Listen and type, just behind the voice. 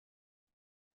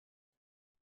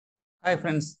Hi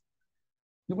friends.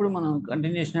 ఇప్పుడు మనం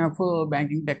continuation of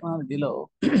banking టెక్నాలజీలో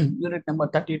యూనిట్ నెంబర్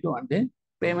 32 అంటే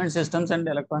payment systems and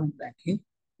electronic banking.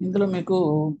 ఇందులో మీకు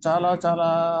చాలా చాలా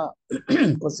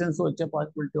క్వశ్చన్స్ వచ్చే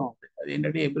పాసిబిలిటీ ఉంది. అది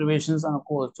ఏంటంటే ఎబ్రివేషన్స్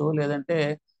అనుకోవచ్చు, లేదంటే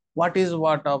what is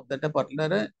what of that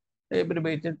particular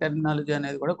ఎబ్రివేటెడ్ terminology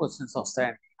అనేది కూడా క్వశ్చన్స్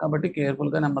వస్తాయండి. కాబట్టి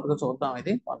కేర్ఫుల్గా నెమ్మదిగా చూద్దాం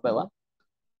ఇది one by one.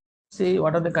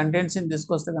 What are the contents in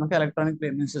దిస్కి వస్తే కనుక electronic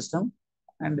payment system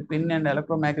and pin and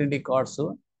electromagnetic cards,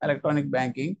 electronic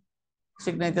banking,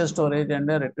 signature storage and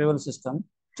retrieval system,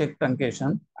 check truncation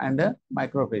and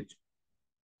microphage.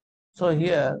 So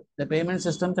here the payment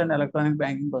systems and electronic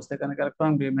banking వస్తే కనుక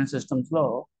electronic payment systems లో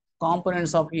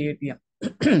components of ATM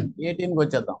ATM కి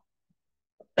వచ్చేద్దాం.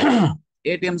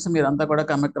 ATMs మీరు అంతా కూడా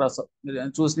come across మీరు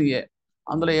చూసినయే.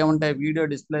 అందులో ఏముంటాయి? వీడియో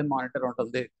డిస్ప్లే మానిటర్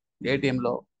ఉంటుంది,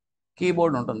 ఏటీఎంలో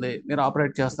కీబోర్డ్ ఉంటుంది, మీరు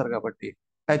ఆపరేట్ చేస్తారు కాబట్టి.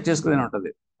 టచ్ స్క్రీన్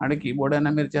ఉంటుంది, అంటే కీబోర్డ్ అయినా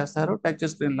మీరు చేస్తారు, టచ్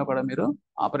స్క్రీన్లో కూడా మీరు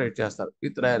ఆపరేట్ చేస్తారు.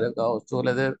 విత్డ్రాయల్ కావచ్చు,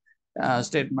 లేదా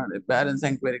స్టేట్మెంట్ బ్యాలెన్స్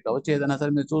ఎంక్వైరీ కావచ్చు, ఏదైనా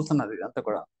సరే మీరు చూస్తున్నది అంతా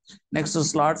కూడా. నెక్స్ట్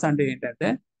స్లాట్స్ అంటే ఏంటంటే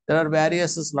there are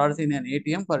various slots in an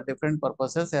ATM for different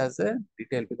purposes as a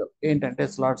detail below. ఏంటంటే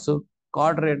స్లాట్స్,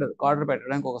 కార్డు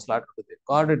పెట్టడానికి ఒక స్లాట్ ఉంటుంది,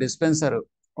 card dispenser,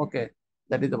 okay,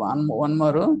 that is one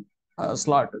more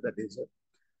slot that is.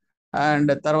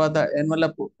 And తర్వాత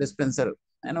ఎన్వలప్ డిస్పెన్సర్.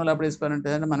 ఎన్వలప్ డిస్పెన్సర్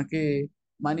అంటే మనకి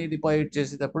money deposit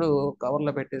చేసేటప్పుడు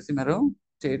కవర్లో పెట్టేసి మీరు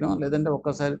చేయడం, లేదంటే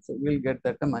ఒక్కసారి will get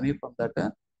that money from that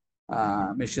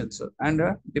machines. And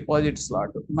deposit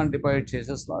slot, మనం డిపాజిట్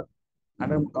చేసే స్లాట్,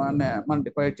 అంటే మనం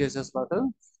డిపాజిట్ చేసే slot,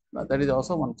 that is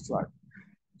also one slot.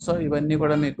 So ఇవన్నీ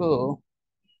కూడా మీకు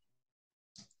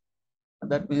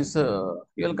that means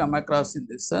you will come across in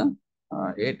this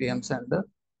ATMs and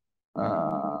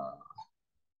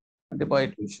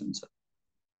deposit machines.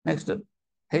 Next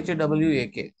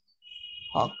హెచ్డబ్ల్యూఏకే,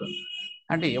 hack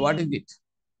అంటే what is it?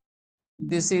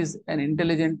 This is an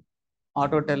intelligent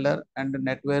auto teller and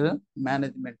knitwear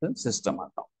management system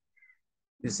అంటాం.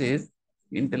 This is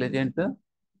intelligent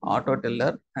auto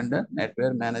teller and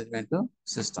knitwear management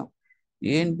system.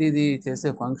 ఏంటి ఇది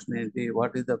చేసే function ఏంటి?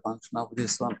 What is the function of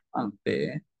this one అంటే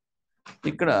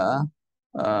ఇక్కడ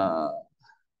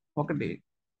ఒకటి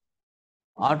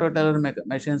auto teller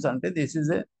machines అంటే this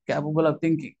is a capable of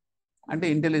thinking, అంటే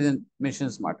ఇంటెలిజెంట్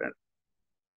మెషిన్స్ మాట్లాడు,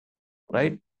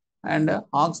 right? And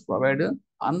హాక్స్ provide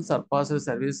unsurpassed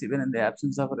service even in the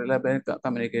absence of reliable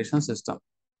communication system.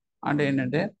 అంటే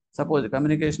ఏంటంటే suppose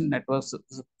communication networks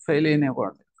fail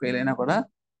అయినా కూడా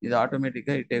ఇది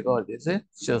ఆటోమేటిక్గా ఈ టేక్ ఓవర్ చేసి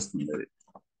చేస్తుంది. అది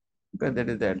okay, that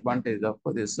is the advantage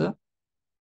of this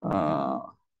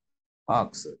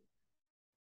హాక్స్.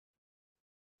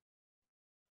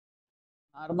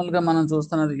 నార్మల్గా మనం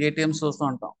చూస్తున్నది ఏటీఎంస్ చూస్తూ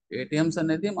ఉంటాం. ఏటీఎంస్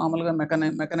అనేది మామూలుగా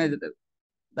మెకనైజ్డ్,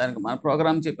 దానికి మన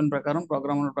ప్రోగ్రామ్ చెప్పిన ప్రకారం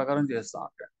ప్రకారం చేస్తూ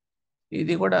ఉంటాం.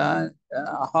 ఇది కూడా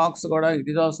హాక్స్ కూడా it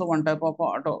is also one type of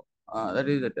auto, that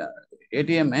is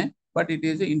ATMA, but it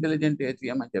is intelligent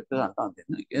ATM అని చెప్పేసి అంటాం.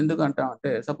 ఎందుకు అంటాం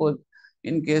అంటే suppose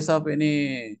in case of any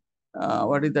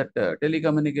what is that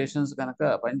telecommunications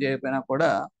కనుక పనిచేయకపోయినా కూడా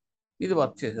ఇది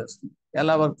వర్క్ చేసేస్తుంది.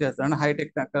 ఎలా వర్క్ చేస్తారంటే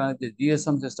హైటెక్ టెక్నాలజీ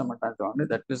జిఎస్ఎం సిస్టమ్ అంటాం చూడండి,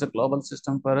 that is a global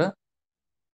system for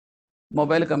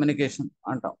mobile communication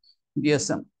అంటాం,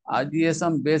 జిఎస్ఎం. ఆ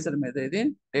జిఎస్ఎం బేస్డ్ మీద ఇది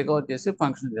టేక్ ఓవర్ చేసి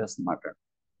ఫంక్షన్ చేస్తుందన్నమాట.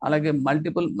 అలాగే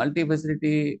మల్టీ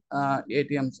ఫెసిలిటీ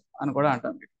ఏటీఎంస్ అని కూడా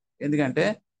అంటాం. ఎందుకంటే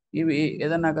ఇవి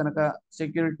ఏదన్నా కనుక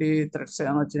సెక్యూరిటీ థ్రెట్స్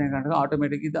ఏమైనా వచ్చినాయి కనుక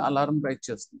ఆటోమేటిక్ ఇది అలారం రైజ్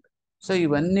చేస్తుంది. సో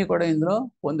ఇవన్నీ కూడా ఇందులో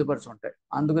పొందుపరిచి ఉంటాయి.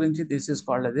 అందు గురించి దిస్ ఈస్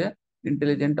కాల్డ్ అదే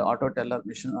ఇంటెలిజెంట్ ఆటో టెల్లర్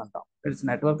మిషన్ అంటాం. ఇట్స్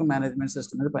నెట్వర్క్ మేనేజ్మెంట్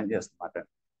సిస్టమ్ మీద పనిచేస్తుందన్నమాట.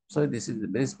 So this is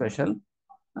very special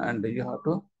and you have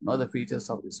to know the features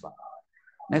of this one.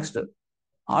 Next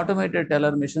automated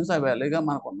teller machines అవి అలాగే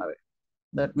మనకు ఉన్నవి.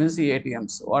 That means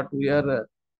ATMs what we are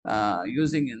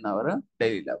using in our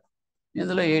daily life.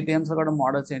 ఇందులో ATMs కూడా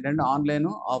models ఏంటంటే online,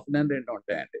 offline రెండు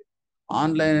ఉంటాయండి.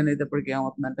 Online అనేటప్పటికి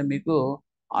ఏమవుతుందంటే మీకు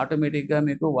ఆటోమేటిక్గా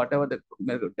మీకు వాట్ ఎవర్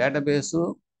మీరు డేటాబేస్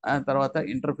తర్వాత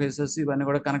ఇంటర్ఫేసెస్ ఇవన్నీ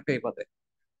కూడా కనెక్ట్ అయిపోతాయి.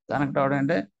 కనెక్ట్ అవ్వడం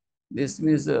అంటే this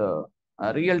means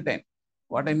real time.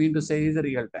 What I mean to say is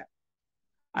real time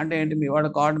అంటే ఏంటి? మీ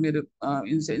వాడు కార్డ్ మీరు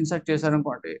ఇన్సర్ట్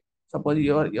చేశారనుకోండి, suppose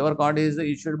your card is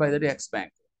issued by that X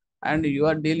bank and you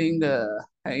are dealing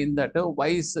in that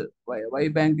why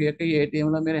bank యొక్క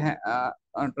ఏటీఎంలో మీరు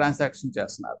transaction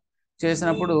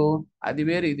చేసినప్పుడు అది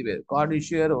వేరు ఇది వేరు, కార్డ్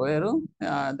ఇష్యూయర్ వేరు,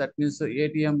 దట్ మీన్స్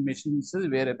ఏటీఎం మిషన్స్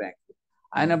వేరే బ్యాంక్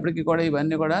అయినప్పటికీ కూడా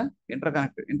ఇవన్నీ కూడా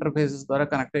ఇంటర్ఫేసెస్ ద్వారా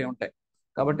కనెక్ట్ అయి ఉంటాయి.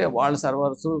 కాబట్టి వాళ్ళ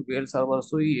సర్వర్స్ వీళ్ళ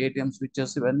సర్వర్స్ ఈ ఏటీఎం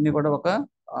స్విచ్చెస్ ఇవన్నీ కూడా ఒక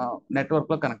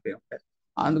నెట్వర్క్లో కనెక్ట్ అయి ఉంటాయి.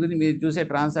 అందుకని మీరు చూసే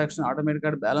ట్రాన్సాక్షన్ ఆటోమేటిక్గా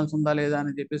బ్యాలెన్స్ ఉందా లేదా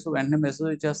అని చెప్పేసి వెంటనే మెసేజ్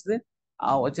ఇచ్చేస్తుంది.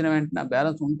 ఆ వచ్చిన వెంటనే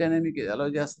బ్యాలెన్స్ ఉంటేనే మీకు అలౌ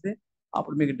చేస్తుంది.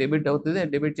 అప్పుడు మీకు డెబిట్ అవుతుంది.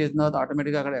 డెబిట్ చేసిన తర్వాత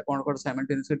ఆటోమేటిక్గా అక్కడ అకౌంట్ కూడా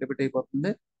సైమల్టేనియస్గా డెబిట్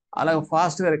అయిపోతుంది. అలాగే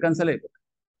ఫాస్ట్గా రికన్సల్ అయిపోతుంది.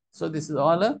 So this is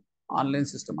all online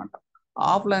system అంట.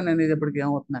 ఆఫ్లైన్ అనేది ఎప్పటికి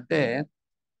ఏమవుతుందంటే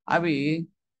అవి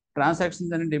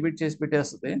ట్రాన్సాక్షన్స్ అన్ని డెబిట్ చేసి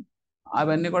పెట్టేస్తుంది.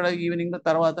 అవన్నీ కూడా ఈవినింగ్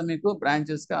తర్వాత మీకు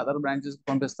బ్రాంచెస్కి అదర్ బ్రాంచెస్కి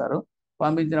పంపిస్తారు.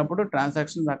 పంపించినప్పుడు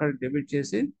ట్రాన్సాక్షన్స్ అక్కడ డెబిట్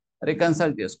చేసి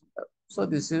రికన్సల్ చేసుకుంటారు. So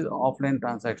this is offline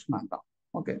transaction అంటాం.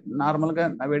 ఓకే, నార్మల్గా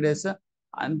నవేడేస్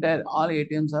అంటే ఆల్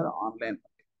ఏటీఎంస్ ఆర్ ఆన్లైన్.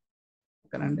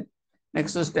 ఓకేనండి.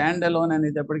 నెక్స్ట్ స్టాండ్ అలోన్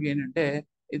అనేటప్పటికి ఏంటంటే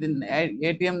ఇది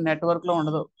ఏటీఎం నెట్వర్క్లో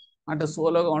ఉండదు, అంటే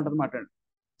సోలోగా ఉంటుంది అన్నమాట,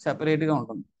 సెపరేట్గా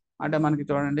ఉంటుంది. అంటే మనకి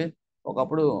చూడండి,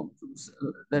 ఒకప్పుడు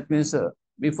that means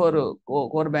before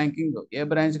core banking ఏ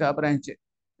బ్రాంచ్కి ఆ బ్రాంచ్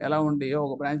ఎలా ఉండి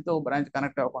ఒక బ్రాంచ్తో ఒక బ్రాంచ్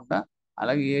కనెక్ట్ అవ్వకుండా,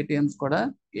 అలాగే ఏటీఎంస్ కూడా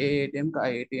ఏ ఏటీఎంకి ఆ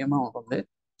ఏటీఎం ఉంటుంది.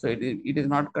 So it is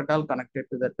not cut all connected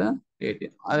to that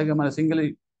ATM. అలాగే మన single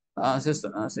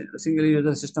system, single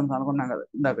user systems అనుకున్నాం కదా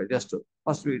ఇందాక జస్ట్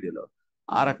ఫస్ట్ వీడియోలో,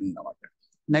 ఆ రకంగా అన్నమాట.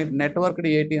 నెట్వర్క్డ్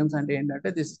ఏటీఎంస్ అంటే ఏంటంటే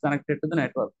this is connected to the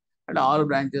network and all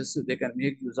branches they can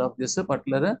make use of this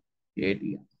particular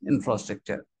ATM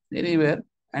infrastructure anywhere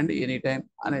and any time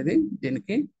అనేది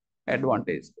దీనికి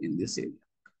advantage in this area.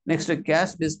 Next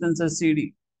cash dispenser CD,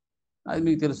 అది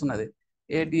మీకు తెలుస్తున్నది.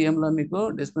 ఏటీఎంలో మీకు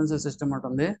dispenser system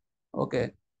ఉంటుంది. Okay,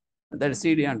 that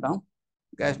CD అంటాం.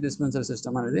 Cash dispenser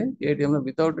system అనేది ఏటీఎంలో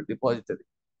వితౌట్ డిపాజిటరీ,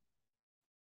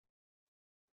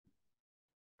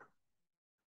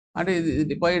 అంటే ఇది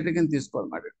డిపాజిటరీ కింద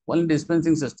తీసుకోవాలన్నమాట. ఓన్లీ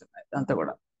డిస్పెన్సింగ్ సిస్టమ్ అంతా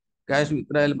కూడా. క్యాష్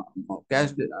విత్డ్రాయల్,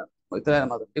 క్యాష్ విత్డ్రాయల్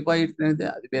మాత్రం. డిపాజిట్ అనేది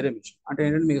అది వేరే మిషన్. అంటే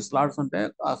ఏంటంటే మీకు స్లాట్స్ ఉంటాయి,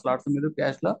 ఆ స్లాట్స్ మీరు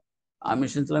క్యాష్లో ఆ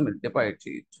మిషన్స్లో మీరు డిపాజిట్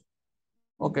చేయొచ్చు.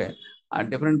 ఓకే, ఆ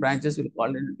different branches will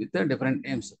call in with different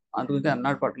names. అందుకే I'm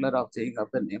not particular of saying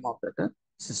of the name of that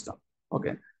system.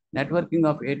 Okay, networking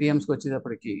of ఏటీఎంస్కి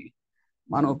వచ్చేటప్పటికి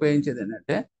మనం ఉపయోగించేది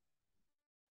ఏంటంటే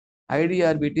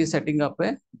IDRBT setting up a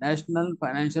national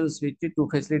financial switch to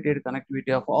facilitate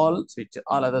connectivity of all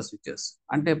other switches.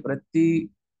 అంటే ప్రతి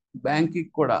బ్యాంక్కి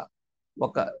కూడా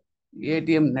ఒక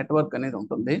ఏటీఎం నెట్వర్క్ అనేది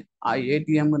ఉంటుంది. ఆ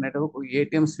ఏటీఎం నెట్వర్క్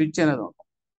ఏటీఎం స్విచ్ అనేది ఉంటుంది.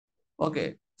 ఓకే,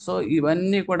 సో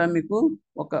ఇవన్నీ కూడా మీకు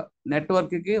ఒక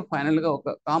నెట్వర్క్కి ఫైనల్గా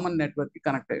ఒక కామన్ నెట్వర్క్కి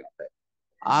కనెక్ట్ అయి ఉంటాయి.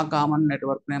 ఆ కామన్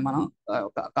నెట్వర్క్నే మనం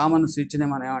కామన్ స్విచ్ని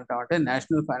మనం ఏమంటామంటే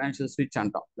నేషనల్ ఫైనాన్షియల్ స్విచ్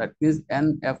అంటాం. That means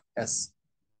NFS.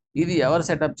 ఇది ఎవరు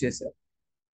సెటప్ చేశారు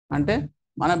అంటే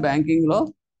మన బ్యాంకింగ్లో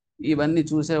ఇవన్నీ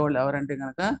చూసేవాళ్ళు ఎవరంటే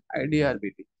కనుక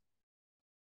ఐడిఆర్బిటి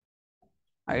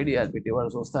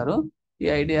వాళ్ళు చూస్తారు. ఈ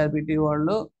ఐడిఆర్బిటి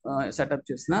వాళ్ళు సెటప్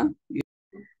చేసిన.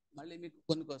 మళ్ళీ మీకు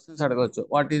కొన్ని క్వశ్చన్స్ అడగవచ్చు,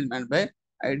 what is meant by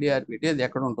IDRBT, అది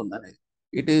ఎక్కడ ఉంటుంది అనేది.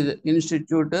 It is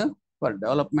institute for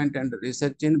development and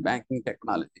research in banking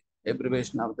technology,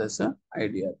 abbreviation of this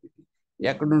IDRBT.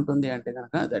 ఎక్కడ ఉంటుంది అంటే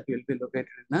కనుక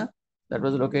that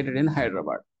was located in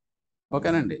Hyderabad.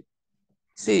 ఓకేనండి.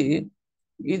 సి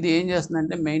ఇది ఏం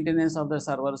చేస్తుందంటే మెయింటెనెన్స్ ఆఫ్ ద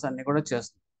సర్వర్స్ అన్ని కూడా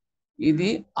చేస్తుంది. ఇది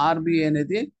ఆర్బీఐ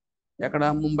అనేది ఎక్కడ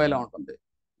ముంబైలో ఉంటుంది.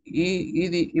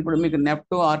 ఇది ఇప్పుడు మీకు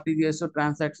నెఫ్ట్, ఆర్టీజీఎస్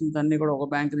ట్రాన్సాక్షన్స్ అన్ని కూడా ఒక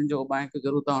బ్యాంక్ నుంచి ఒక బ్యాంక్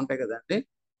జరుగుతూ ఉంటాయి కదండి.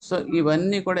 సో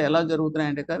ఇవన్నీ కూడా ఎలా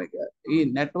జరుగుతున్నాయంటే ఈ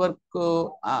నెట్వర్క్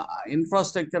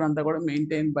ఇన్ఫ్రాస్ట్రక్చర్ అంతా కూడా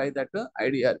maintain by that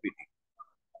IDRBT.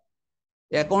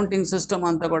 Accounting system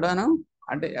అంతా కూడాను,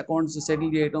 అంటే అకౌంట్స్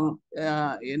సెటిల్ చేయడం,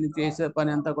 ఎన్ని చేసే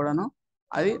పని అంతా కూడాను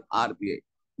అది RBI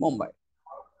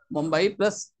Mumbai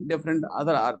plus different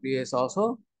other RBI's also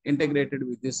integrated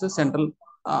with this central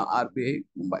RBI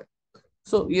Mumbai.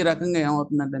 So ఈ రకంగా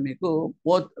ఏమవుతుందంటే మీకు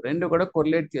బోత్ రెండు కూడా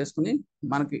కొరిలేట్ చేసుకుని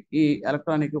మనకి ఈ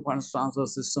ఎలక్ట్రానిక్ ఫండ్స్ ట్రాన్స్ఫర్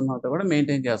సిస్టమ్ అంతా కూడా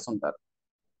మెయింటైన్ చేస్తుంటారు.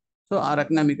 సో ఆ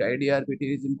రకంగా మీకు IDRBT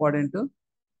is important,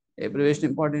 abbreviation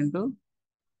important.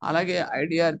 అలాగే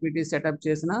ఐడిఆర్బిటి సెటప్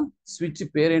చేసిన స్విచ్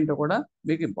పేరేంటో కూడా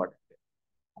మీకు ఇంపార్టెంట్.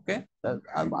 ఓకే,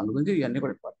 అందు గురించి ఇవన్నీ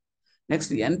కూడా ఇంపార్టెంట్.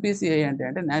 నెక్స్ట్ ఎన్పిసిఐ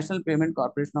అంటే national payment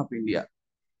corporation of India.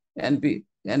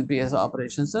 NPS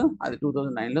operations అది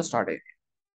 2009లో స్టార్ట్ అయింది.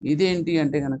 ఇదేంటి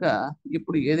అంటే కనుక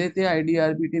ఇప్పుడు ఏదైతే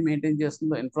ఐడిఆర్బిటి మెయింటైన్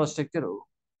చేస్తుందో infrastructure,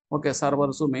 okay,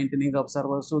 servers, maintaining of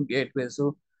servers, gateways,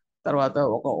 తర్వాత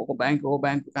ఒక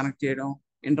బ్యాంక్ కనెక్ట్ చేయడం,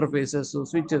 ఇంటర్ఫేసెస్,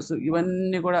 స్విచ్చెస్,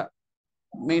 ఇవన్నీ కూడా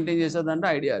మెయింటైన్ చేసేదంటే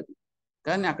ఐడిఆర్బిటి.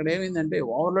 కానీ అక్కడ ఏమైందంటే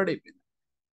ఓవర్లోడ్ అయిపోయింది.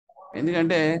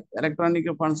 ఎందుకంటే electronic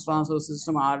funds transfer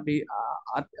system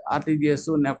RTGS,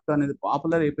 NEFT అనేది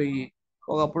పాపులర్ అయిపోయి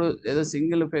ఒకప్పుడు ఏదో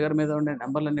సింగిల్ ఫిగర్ మీద ఉండే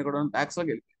నెంబర్లన్నీ కూడా ట్యాక్స్లోకి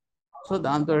వెళ్ళిపోయి. సో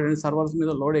దాంతో సర్వర్స్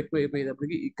మీద లోడ్ ఎక్కువ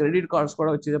అయిపోయేటప్పటికి ఈ క్రెడిట్ కార్డ్స్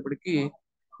కూడా వచ్చేటప్పటికి,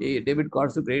 ఈ డెబిట్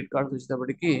కార్డ్స్, క్రెడిట్ కార్డ్స్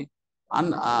వచ్చేటప్పటికి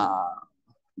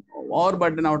ఓవర్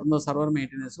బర్డెన్ అవుతుందో సర్వర్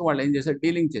మెయింటెనెన్స్. వాళ్ళు ఏం చేశారు,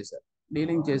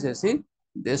 డీలింగ్ చేసేసి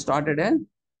they started a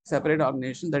separate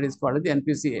organisation that is called the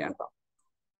NPCI అంటాం.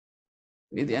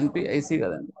 ఇది ఎన్పిఐసి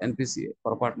కదండి, ఎన్పిసిఐ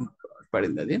పొరపాటు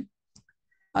పడింది అది.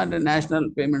 And national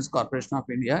payments corporation of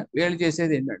India. వీళ్ళు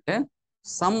చేసేది ఏంటంటే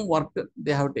some work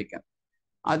they have taken.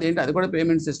 అదేంటి, అది కూడా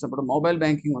పేమెంట్ సిస్టమ్. ఇప్పుడు మొబైల్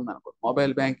బ్యాంకింగ్ ఉందనుకో,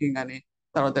 మొబైల్ బ్యాంకింగ్ అని,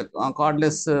 తర్వాత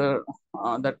కార్డ్లెస్,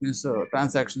 దట్ మీన్స్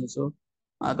ట్రాన్సాక్షన్స్,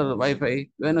 ఆ తర్వాత వైఫై,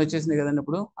 ఇవన్నీ వచ్చేసినాయి కదండి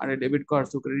ఇప్పుడు. అంటే డెబిట్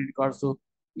కార్డ్స్, క్రెడిట్ కార్డ్స్,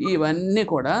 ఇవన్నీ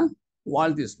కూడా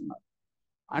వాళ్ళు తీసుకున్నారు.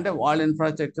 అంటే వాళ్ళ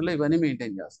ఇన్ఫ్రాస్ట్రక్చర్లో ఇవన్నీ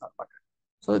మెయింటైన్ చేస్తున్నారు అన్నమాట.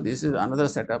 So this is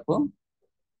another setup,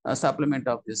 supplement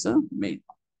of this main.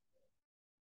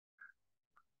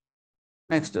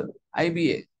 Next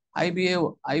IBA.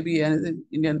 IBA అనేది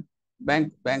Indian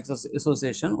banks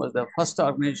association was the first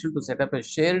organisation to set up a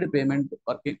shared payment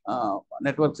working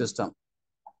network system.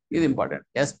 ఇది ఇంపార్టెంట్.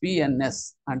 ఎస్పిఎన్ఎస్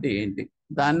అంటే ఏంటి?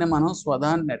 దాన్ని మనం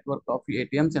స్వధాన్ network of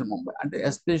ATMs in Mumbai. అంటే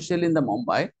especially in the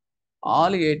Mumbai,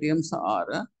 all ATMs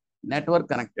are network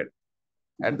connected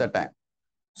at the time.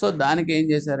 So దానికి ఏం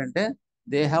చేశారంటే,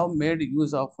 they have made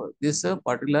use of this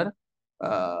particular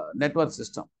network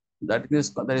system, that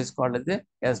is called as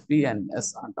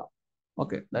ఎస్పిఎన్ఎస్ అంటాం.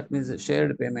 Okay, that means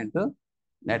shared payment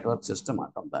network system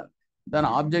అంటాం దాన్ని. దాని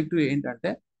objective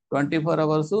ఏంటంటే 24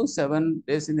 hours 7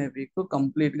 days in a week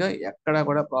కంప్లీట్గా ఎక్కడా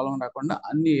కూడా ప్రాబ్లం రాకుండా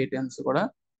అన్ని ఏటీఎంస్ కూడా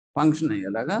ఫంక్షన్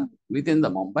అయ్యేలాగా with in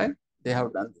the Mumbai they have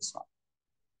done this one.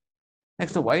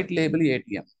 Next white label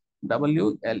ATM,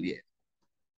 WLA.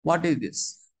 What is this?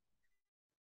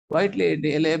 White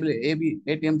label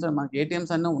ATMs, మనకి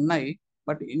ఏటీఎంస్ అన్నీ ఉన్నాయి,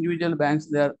 but individual banks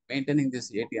they are maintaining this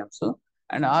ATMs.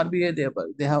 And RBI they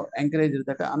have encouraged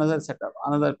that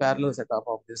another parallel setup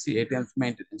of this ATMs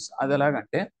maintenance. అది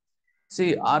ఎలాగంటే,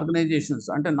 organisations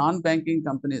అంటే non banking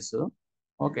companies,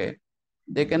 okay,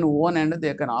 they can own and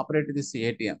they can operate this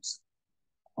ATMs.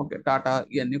 Okay, Tata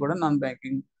ఇవన్నీ కూడా non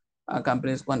banking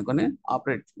companies కొన్ని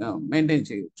operate maintain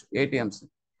చేయొచ్చు ATMs.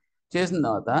 చేసిన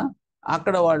తర్వాత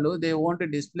అక్కడ వాళ్ళు దే వోంట్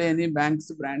డిస్ప్లే అని బ్యాంక్స్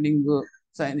బ్రాండింగ్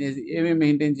సైనేజ్ ఏమీ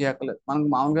మెయింటైన్ చేయక్కర్లేదు. మనకు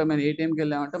మామూలుగా మనం ఏటీఎంకి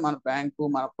వెళ్ళామంటే మన బ్యాంకు,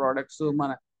 మన ప్రోడక్ట్స్,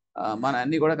 మన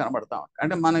అన్ని కూడా కనబడతా ఉంటాయి.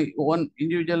 అంటే మన ఓన్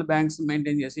ఇండివిజువల్ బ్యాంక్స్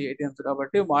మెయింటైన్ చేసి ఏటీఎంస్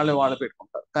కాబట్టి వాళ్ళు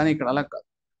పెట్టుకుంటారు. కానీ ఇక్కడ అలా కాదు.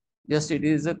 Just it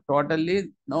is totally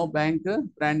no bank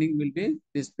branding will be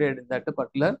displayed in that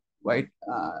particular white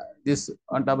this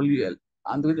WL.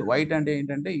 అందుకని వైట్ అంటే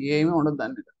ఏంటంటే ఏమీ ఉండదు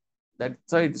దాని మీద.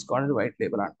 That's it is called white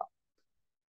label అంటాం.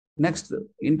 Next,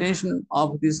 intention of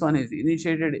this one is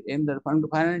initiated in the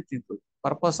financial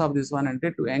purpose of this one and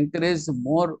to encourage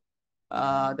more,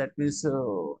 that means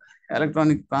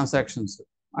electronic transactions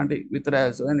అంటే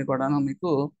withdrawals అని కూడా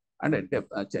మీకు అంటే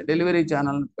డెలివరీ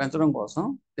ఛానల్ పెంచడం కోసం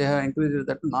they have encourage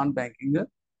that non banking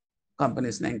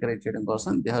కంపెనీస్ని encourage చేయడం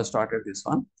కోసం they have started this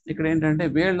one. ఇక్కడ ఏంటంటే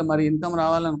వీళ్ళు మరి ఇన్కమ్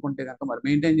రావాలనుకుంటే కనుక, మరి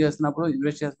మెయింటైన్ చేస్తున్నప్పుడు,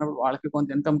 ఇన్వెస్ట్ చేస్తున్నప్పుడు వాళ్ళకి కొంత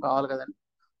ఇన్కమ్ కావాలి కదండి.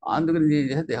 అందుకని ఏం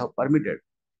చేస్తే they have permitted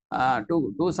to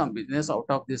do some business out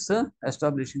of this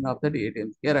establishing of that ATM.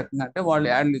 ఏ రకంగా అంటే వాళ్ళు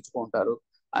యాడ్లు ఇచ్చుకుంటారు,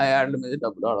 ఆ యాడ్ల మీద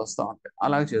డబ్బులు వస్తూ ఉంటాయి,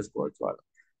 అలాగే చేసుకోవచ్చు వాళ్ళు.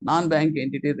 Non bank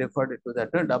entity referred to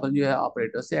that WA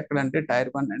operators. ఎక్కడంటే Tier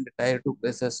 1 and Tier 2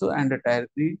 places and Tier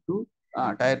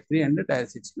 3 and Tier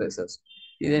 6 places.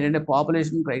 ఇదేంటంటే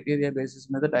పాపులేషన్ క్రైటీరియా బేసిస్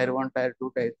మీద Tier 1, Tier 2,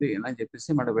 Tier 3 అని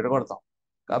చెప్పేసి మనం విడగొడతాం.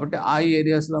 కాబట్టి ఆ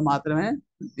ఏరియాస్లో మాత్రమే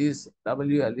these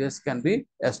WLAs can be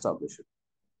established.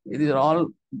 ఇది all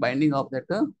binding of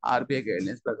that RBI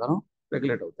guidelines ప్రకారం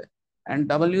రెగ్యులేట్ అవుతాయి. And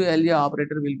WLA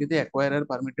operator will be the acquirer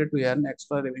permitted to earn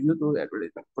extra revenue to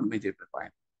advertisement. ఇప్పుడు మీరు చెప్పే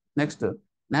point. Next,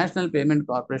 national payment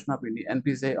corporation of India,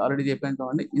 NPCI already చెప్పాను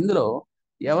చూడండి. ఇందులో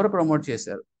ఎవరు ప్రమోట్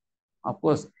చేశారు? Of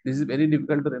course this is very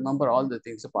difficult to remember all the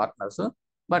things, partners,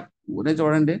 but ఊరే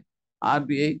చూడండి.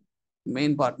 ఆర్బీఐ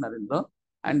మెయిన్ పార్ట్నర్ ఇందులో,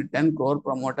 అండ్ 10 crore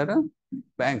ప్రమోటర్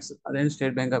బ్యాంక్స్, అదే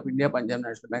state bank of India, Punjab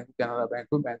national bank, Canara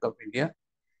bank, bank of India,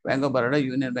 bank of Baroda,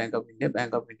 union bank of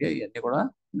India, ఇవన్నీ కూడా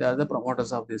they are the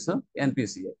promoters of this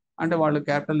NPCI. అంటే వాళ్ళు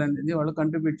capital అనేది వాళ్ళు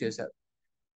contribute చేశారు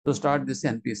to start this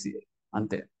NPCI,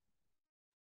 అంతే.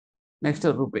 Next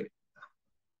RuPay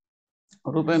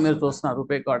మీరు చూస్తున్నారు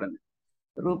రూపే కార్డ్ అనేది.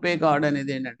 రూపే కార్డ్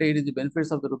అనేది ఏంటంటే it is the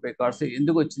benefits of the RuPay cards.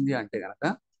 ఎందుకు వచ్చింది అంటే కనుక,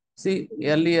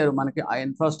 ఎర్లియర్ మనకి ఆ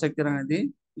ఇన్ఫ్రాస్ట్రక్చర్ అనేది,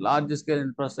 లార్జ్ స్కేల్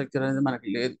ఇన్ఫ్రాస్ట్రక్చర్ అనేది మనకి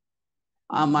లేదు.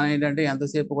 మన ఏంటంటే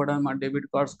ఎంతసేపు కూడా మన డెబిట్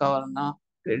కార్డ్స్ కావాలన్నా,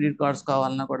 క్రెడిట్ కార్డ్స్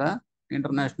కావాలన్నా కూడా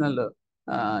ఇంటర్నేషనల్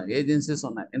ఏజెన్సీస్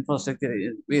ఉన్నాయి, infrastructure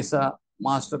agency, visa,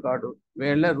 master card,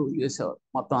 వీళ్ళే రూల్ చేసేవారు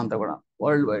మొత్తం అంతా కూడా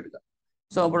వరల్డ్ వైడ్గా.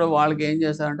 సో ఇప్పుడు వాళ్ళకి ఏం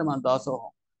చేస్తారంటే మన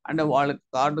దాసోహం, అంటే వాళ్ళకి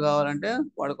కార్డు కావాలంటే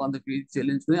వాళ్ళు కొంత ఫీజు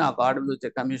చెల్లించుకుని ఆ కార్డు మీద వచ్చే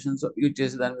కమిషన్స్, యూజ్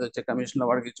చేసే దాని మీద వచ్చే కమిషన్లు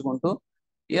వాళ్ళకి ఇచ్చుకుంటూ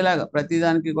ఇలాగ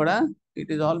ప్రతిదానికి కూడా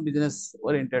it is all business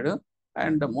oriented.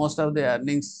 And most of the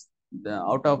earnings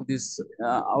out of this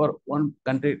our own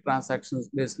country transactions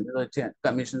base మీద వచ్చే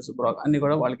కమిషన్స్, అన్ని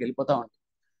కూడా వాళ్ళకి వెళ్ళిపోతూ ఉంటాయి.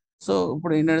 సో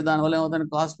ఇప్పుడు ఏంటంటే దానివల్ల ఏమవుతుంది,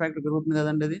 కాస్ట్ ఫ్యాక్టర్ పెరుగుతుంది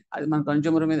కదండి. అది మన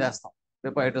కన్జ్యూమర్ మీద వేస్తాం,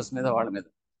 ప్రొప్రైటర్స్ మీద, వాళ్ళ మీద.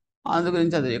 అందు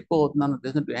గురించి అది ఎక్కువ అవుతుంది అన్న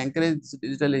ఉద్దేశం. To encourage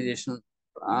digitalisation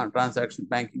transaction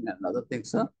banking and other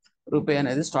things, RuPay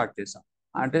అనేది స్టార్ట్ చేసాం.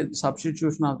 అంటే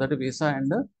substitution of that visa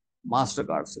and master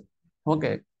cards.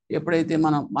 Okay. ఎప్పుడైతే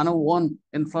మన ఓన్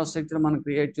ఇన్ఫ్రాస్ట్రక్చర్ మనం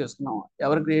క్రియేట్ చేసుకున్నామో,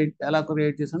 ఎలా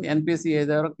క్రియేట్ చేసాం, ఎన్పిసిఐ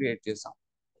ద్వారా క్రియేట్ చేసాం.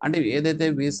 అంటే ఏదైతే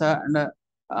visa and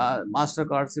master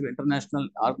cards international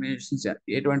organisations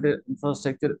ఎటువంటి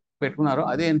ఇన్ఫ్రాస్ట్రక్చర్ పెట్టుకున్నారో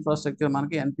అదే ఇన్ఫ్రాస్ట్రక్చర్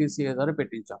మనకి ఎన్పిసిఐ ద్వారా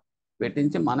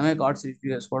పెట్టించి మనమే కార్డ్స్ ఇష్యూ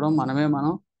చేసుకోవడం, మనం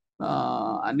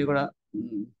అన్ని కూడా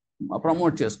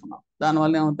ప్రమోట్ చేసుకున్నాం.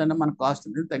 దానివల్ల ఏమవుతుందంటే మన కాస్ట్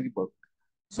అనేది తగ్గిపోతుంది.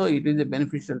 So it is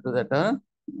beneficial to that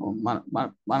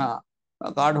మన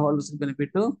కార్డ్ హోల్డర్స్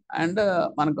బెనిఫిట్ అండ్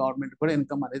మన గవర్నమెంట్ కూడా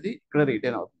ఇన్కమ్ అనేది ఇక్కడ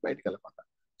రిటైన్ అవుతుంది బయటకు వెళ్ళకుండా.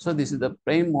 So this is the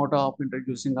prime motto of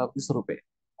introducing of this RuPay.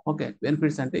 Okay,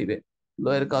 benefits అంటే ఇవే: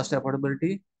 lower cost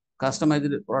affordability,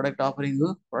 customized product offering,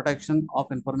 protection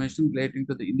of information relating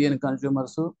to the Indian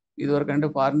consumers. ఇదివరకు అంటే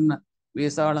ఫారిన్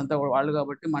వీసా వాళ్ళంతా వాళ్ళు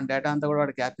కాబట్టి మన డేటా అంతా కూడా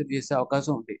వాడు క్యాప్చర్ చేసే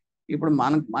అవకాశం ఉంది. ఇప్పుడు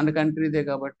మన కంట్రీదే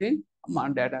కాబట్టి మన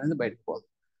డేటా అనేది బయటకు పోదు.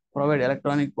 Provide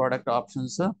electronic product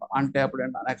options, untapped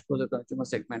and unexposed consumer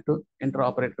segment,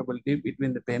 interoperability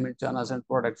between the payment channels and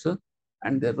products,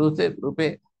 and the RuPay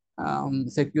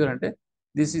secure అంటే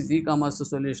this is e commerce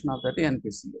solution of that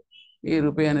NPCA. ఈ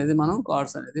రూపే అనేది మనం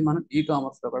కార్డ్స్ అనేది మనం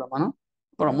ఈ-కామర్స్లో కూడా మనం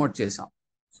ప్రమోట్ చేసాం.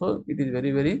 So it is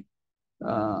very very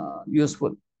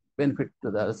useful benefit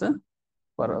to thus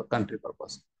for country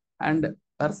purpose. And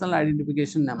personal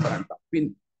identification number అంటాం,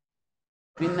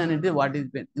 పిన్ అనేది వాట్ ఈజ్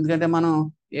పిన్. ఎందుకంటే మనం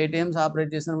ఏటీఎంస్ ఆపరేట్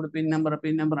చేసినప్పుడు పిన్ నెంబర్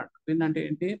అంట. పిన్ అంటే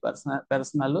ఏంటి?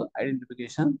 Personal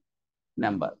identification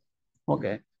number.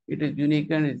 Okay, it is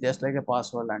unique and it just like A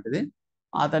password లాంటిది.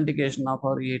 Authentication of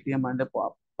our ATM అంటే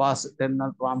పాస్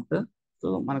టెర్మినల్ ప్రాంప్ట్. సో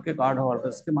మనకి కార్డ్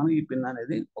హోల్డర్స్కి మనం ఈ పిన్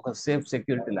అనేది ఒక సేఫ్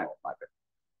సెక్యూరిటీ లాంటి మాట.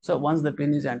 So once the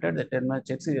pin is entered the terminal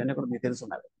checks, ఇవన్నీ కూడా మీకు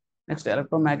తెలుసున్నది. Next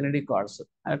electromagnetic cards.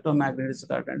 Electromagnetic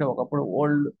card అంటే ఒకప్పుడు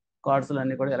ఓల్డ్ కార్డ్స్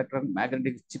అన్ని కూడా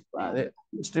ఎలక్ట్రోమాగ్నెటిక్ అదే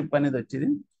స్ట్రిప్ అనేది వచ్చేది.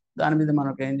 దాని మీద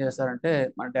మనకు ఏం చేస్తారంటే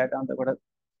మన డేటా అంతా కూడా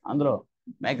అందులో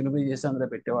మ్యాగ్నిఫై చేసి అందులో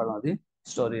పెట్టేవాళ్ళం, అది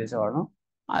స్టోర్ చేసేవాళ్ళం.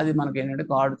 అది మనకి ఏంటంటే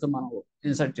కార్డ్తో మనం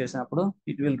ఇన్సర్ట్ చేసినప్పుడు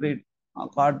it will read,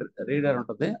 card reader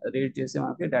ఉంటుంది, రీడ్ చేసి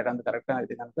మనకి డేటా అంతా కరెక్ట్గా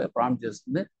అయితే కనుక ప్రాంప్ట్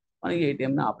చేస్తుంది, మనకి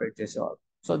ఏటీఎంని ఆపరేట్ చేసేవాళ్ళు.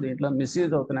 సో దీంట్లో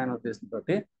మిస్యూజ్ అవుతున్నాయనే ఉద్దేశంతో,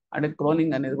 అంటే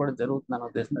క్లోనింగ్ అనేది కూడా జరుగుతుందనే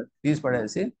ఉద్దేశంతో తీసి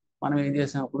పడేసి మనం ఏం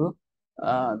చేసినప్పుడు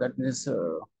that means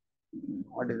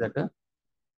what is that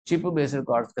chip based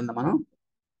cards కింద మనం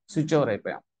స్విచ్ ఓవర్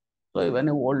అయిపోయాం. సో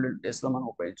ఇవన్నీ ఓల్డ్ డేస్లో మనం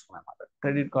ఉపయోగించుకున్నాం అన్నమాట.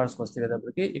 క్రెడిట్ కార్డ్స్కి వస్తే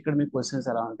కదప్పటికి ఇక్కడ మీకు క్వశ్చన్స్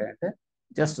ఎలా ఉంటాయంటే,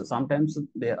 just some times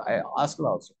they I ask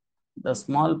also the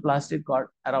small plastic card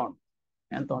around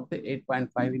ఎంత ఉంటే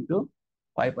 8.5 into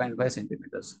 5.5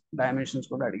 సెంటీమీటర్స్ డైమెన్షన్స్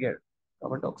కూడా అడిగాడు,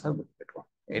 కాబట్టి ఒకసారి గుర్తుపెట్టుకోండి.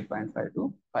 8.5 to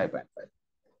 5.5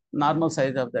 normal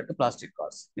size of that plastic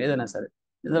cards ఏదైనా సరే.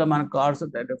 ఇందులో మన కార్డ్స్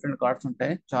డిఫరెంట్ కార్డ్స్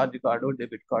ఉంటాయి, charge card,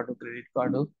 debit card, credit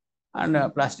card and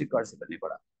plastic cards ఇవన్నీ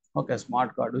కూడా. Okay,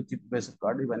 smart card, chip based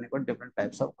card, ఇవన్నీ కూడా different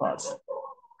types of cards.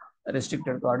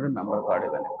 Restricted card, member card,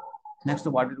 ఇవన్నీ. Next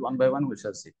what is one by one we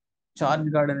shall see. Charge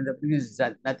card అనేటప్పటికి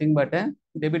nothing but A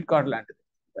debit card లాంటిది,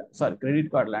 sorry credit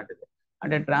card లాంటిది.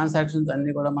 అంటే transactions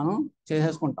అన్ని కూడా మనం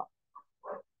చేసేసుకుంటాం.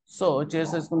 సో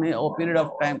చేసేసుకుని ఓ పీరియడ్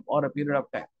ఆఫ్ టైం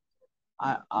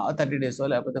 30 days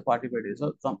లేకపోతే 45 days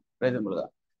రీజనబుల్గా.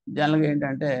 జనరల్గా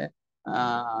ఏంటంటే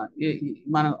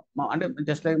మనం అంటే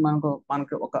జస్ట్ లైక్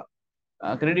మనకు ఒక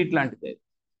క్రెడిట్ లాంటిది.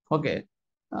 ఓకే,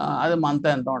 అది మంత్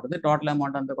ఎంత ఉంటుంది, టోటల్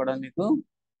అమౌంట్ అంతా కూడా మీకు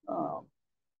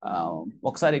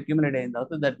ఒకసారి అక్యుములేట్ అయిన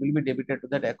తర్వాత that will be debited to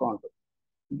that account.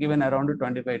 Given around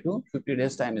 25 to 50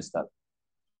 days time ఇస్తారు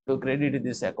to credit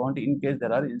this account in case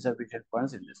there are insufficient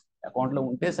funds in this అకౌంట్లో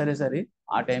ఉంటే సరే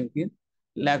ఆ టైంకి,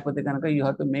 లేకపోతే కనుక you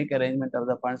have to make arrangement of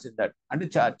the funds in that, అంటే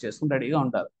charge చేసుకుని రెడీగా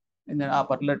ఉంటారు. ఆ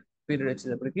పర్టికులర్ పీరియడ్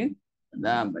వచ్చేటప్పటికి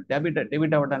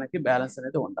డెబిట్ అవ్వడానికి బ్యాలెన్స్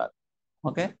అనేది ఉండాలి.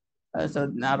 Okay, so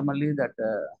normally that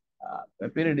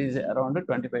period is around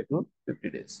 25 to 50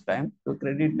 days time to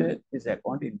credit this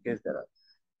account in case there are.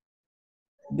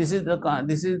 This is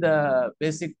the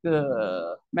basic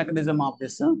mechanism of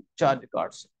this charge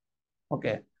cards.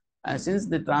 Okay, and since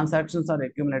the transactions are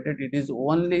accumulated, it is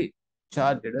only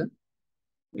charged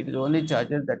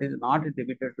that is not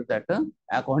debited to that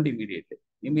account immediately.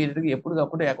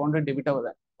 ఎప్పటికప్పుడు account debit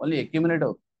అవ్వదు, only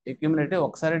accumulate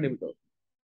ఒకసారి debit అవుతుంది.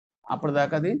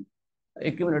 అప్పటిదాకా అది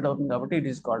accumulate అవుతుంది కాబట్టి it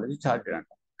is called charge అంట.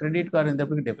 Credit card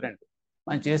అనేటప్పటికి డిఫరెంట్,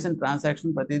 మనం చేసిన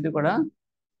ట్రాన్సాక్షన్ ప్రతిదీ కూడా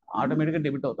ఆటోమేటిక్గా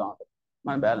డెబిట్ అవుతూ ఉంటుంది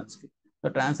మన బ్యాలెన్స్కి. So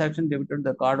transaction debited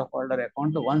the card holder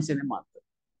account once in a month,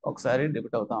 ఒకసారి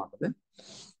డెబిట్ అవుతూ ఉంటుంది.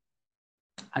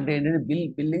 అంటే ఏంటంటే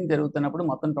బిల్లింగ్ జరుగుతున్నప్పుడు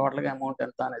మొత్తం టోటల్గా అమౌంట్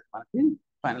ఎంత అనేది మనకి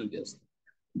ఫైనల్ చేస్తుంది.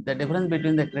 The difference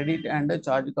between the credit and the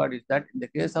charge card is that in the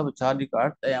case of a charge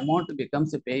card, the amount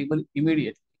becomes payable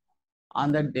immediately on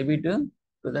the debit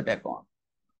to that account.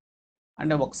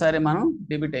 అంటే ఒకసారి మనం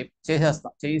debit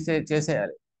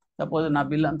చేసేయాలి. Suppose నా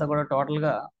bill అంతా కూడా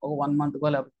టోటల్గా ఒక 1 month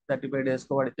లేకపోతే 35 days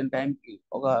వాడు ఇచ్చిన టైంకి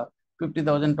ఒక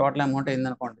 50,000 టోటల్ అమౌంట్ అయింది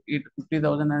అనుకోండి, ఈ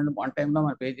 50,000 అనేది వన్ టైంలో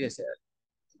మనం పే చేసేయాలి.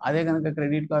 అదే కనుక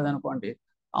క్రెడిట్ కార్డ్ అనుకోండి,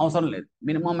 అవసరం లేదు.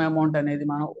 మినిమం అమౌంట్ అనేది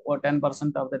మనం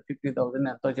 10% ఆఫ్ దట్ 50,000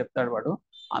 ఎంతో చెప్తాడు వాడు,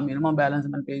 ఆ మినిమం బ్యాలెన్స్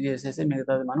మనం పే చేసేసి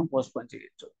మిగతాది మనం పోస్ట్ పోన్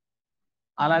చేయొచ్చు.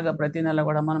 అలాగా ప్రతి నెల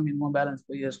కూడా మనం మినిమం బ్యాలెన్స్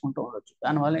పే చేసుకుంటూ ఉండొచ్చు.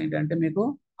 దానివల్ల ఏంటంటే మీకు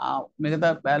ఆ మిగతా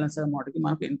బ్యాలెన్స్ అమౌంట్కి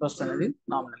మనకు ఇంట్రెస్ట్ అనేది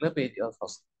నామినల్గా పే చేయాల్సి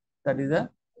వస్తుంది. That is the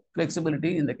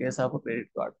flexibility in the case of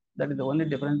credit card. That is the only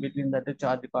difference between that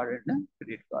charge card and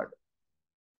credit card.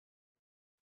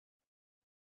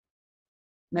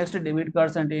 Next debit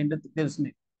cards అంటే ఏంటో తెలుసు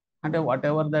మీకు. అంటే what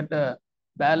ever that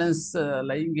balance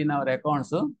lying in our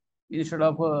accounts, instead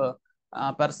of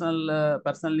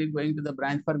personally going to the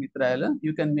branch for withdrawal,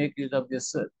 you can make use of this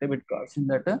debit cards in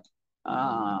that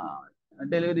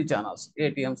delivery channels,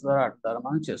 ATMs ద్వారా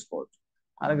మనం చేసుకోవచ్చు.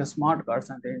 అలాగే smart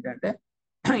cards అంటే ఏంటంటే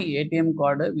ATM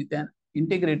card with an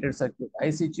integrated circuit,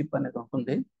 IC chip అనేది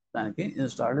ఉంటుంది దానికి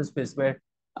installed,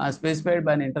 specified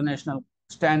by international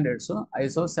standards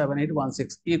ISO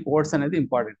 7816. ఈ కోడ్స్ అనేది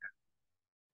important.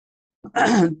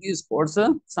 These codes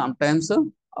sometimes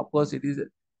of course it is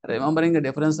remembering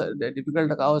difference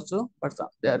difficult కావచ్చు, but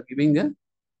they are giving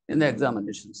in the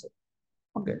examinations.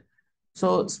 Okay, so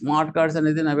smart cards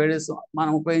అనేది nowadays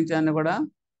మనం ఉపయోగించాన్ని కూడా,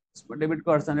 debit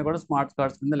cards అన్ని కూడా smart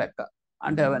cards కింద లెక్క.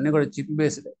 అంటే అవన్నీ కూడా చిప్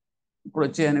బేస్డ్ ఇప్పుడు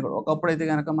వచ్చాయని కూడా. ఒకప్పుడు అయితే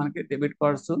కనుక మనకి డెబిట్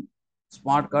కార్డ్స్,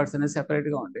 స్మార్ట్ కార్డ్స్ అనేది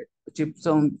సెపరేట్గా ఉంటాయి.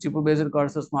 Chip based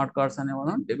cards, smart cards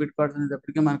అనేవాళ్ళం. Debit cards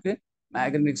అనేటప్పటికీ మనకి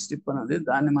మ్యాగ్నెటిక్ స్ట్రిప్ అనేది,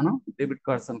 దాన్ని మనం డెబిట్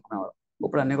కార్డ్స్ అనుకునేవాళ్ళం.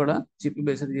 ఇప్పుడు అన్ని కూడా చిప్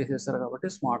బేస్డ్ చేసేస్తారు కాబట్టి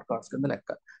స్మార్ట్ కార్డ్స్ కింద లెక్క.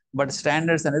 బట్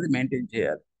స్టాండర్డ్స్ అనేది మెయింటైన్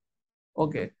చేయాలి.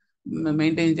 ఓకే,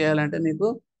 మెయింటైన్ చేయాలంటే మీకు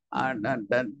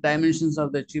డైమెన్షన్స్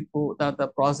ఆఫ్ ద చిప్, తర్వాత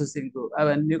ప్రాసెసింగ్,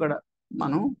 అవన్నీ కూడా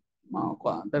మనం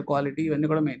క్వాలిటీ ఇవన్నీ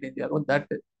కూడా మెయింటైన్ చేయాలి.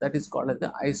 That is called as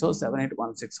the ISO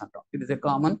 7816 అంటాం. It is a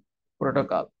common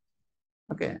protocol.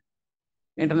 Okay,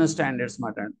 internal standards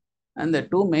మాట. And the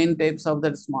two main types of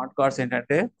that smart cards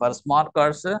ఏంటంటే, for smart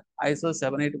cards ISO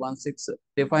 7816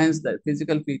 defines the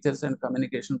physical features and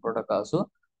communication protocols.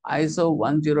 ISO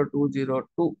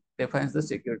 10202 defines the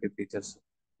security features.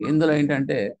 ఇందులో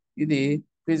ఏంటంటే ఇది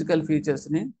physical features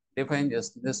ని define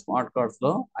చేస్తుంది smart cards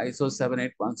లో ISO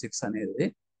 7816 అనేది.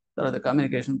 తర్వాత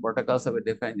communication protocols అవి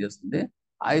డిఫైన్ చేస్తుంది.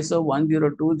 ISO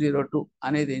 10202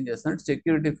 అనేది ఏం చేస్తుంది,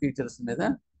 సెక్యూరిటీ ఫీచర్స్ మీద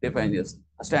డిఫైన్ చేస్తుంది.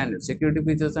 స్టాండర్డ్ సెక్యూరిటీ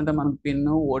ఫీచర్స్ అంటే మనకు పిన్,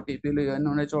 ఓటీపీలు ఇవన్నీ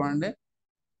ఉన్నాయి చూడండి,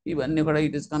 ఇవన్నీ కూడా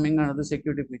it is coming under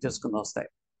security features కింద వస్తాయి.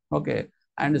 Okay,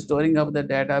 and storing of the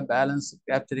data, balance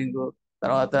capturing,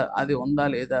 తర్వాత అది ఉందా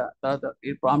లేదా, తర్వాత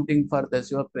ఈ prompting for the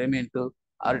your payment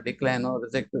are decline,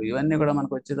 reject, ఇవన్నీ కూడా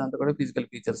మనకు వచ్చేదంతా కూడా ఫిజికల్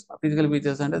ఫీచర్స్. ఫిజికల్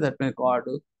ఫీచర్స్ అంటే that me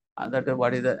card, that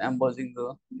what is the embossing,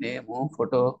 name,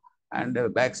 photo, and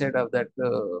back side of that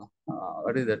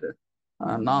what is that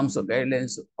norms, guide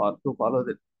lines far to follow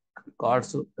the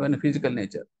cards, ఇవన్నీ physical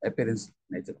nature, appearance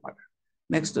nature అన్నమాట.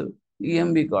 Next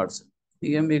EMB cards.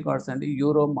 EMB cards అంటే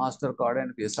euro, master card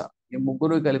and visa, ఈ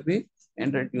ముగ్గురు కలిపి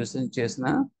introduce చేసిన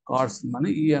cards మనం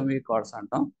EMB cards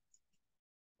అంటాం.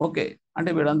 Okay, అంటే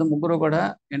వీళ్ళంతా ముగ్గురు కూడా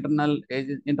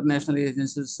ఇంటర్నేషనల్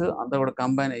ఏజెన్సీస్ అంతా కూడా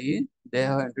కంబైన్ అయ్యి they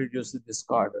have introduce this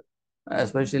card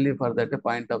especially for that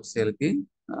point of sale కి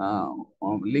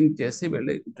లింక్ చేసి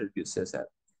వీళ్ళు ఇంట్రడ్యూస్ చేశారు.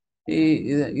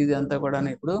 ఇది అంతా కూడా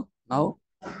ఇప్పుడు now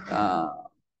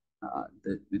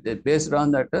based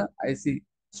on that IC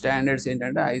standards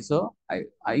ఏంటంటే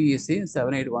IEC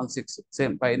 7816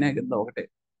 సేమ్ పైన కింద ఒకటే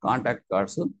contact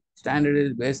cards. Standard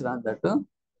is based on that,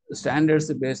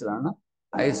 standards based on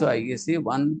ISO IEC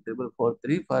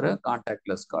 14443 for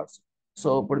contactless cards. So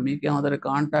ఇప్పుడు మీకేమవుతుంది,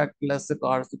 కాంటాక్ట్లెస్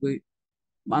కార్డ్స్కి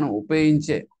మనం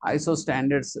ఉపయోగించే ISO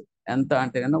స్టాండర్డ్స్ ఎంత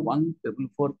అంటే కన్నా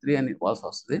 14443 అని ఇవ్వాల్సి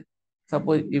వస్తుంది.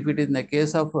 Suppose if it is in the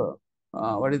case of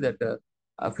what is that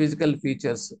physical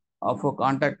features of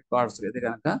contact cards అయితే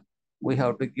కనుక we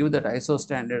have to give that ISO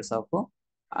standards of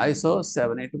ISO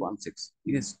 7816.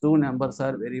 These two numbers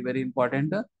are very, very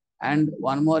important. And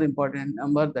one more important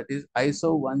number, that is ISO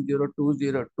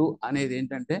 10202 అనేది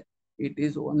ఏంటంటే it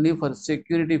is only for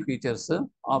security features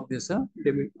of this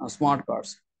smart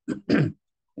cards.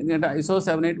 ఎందుకంటే ISO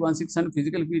 7816 అని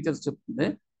physical features చెప్తుంది,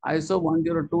 ISO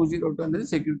 10202 అనేది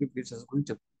security features గురించి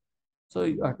చెప్తుంది. So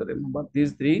you have to remember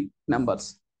these three numbers.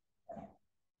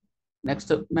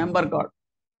 Next member card.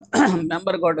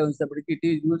 Member card వచ్చేటప్పటికి it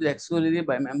is use exclusively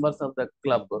by members of the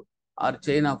club or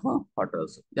chain of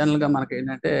hotels. జనరల్గా మనకి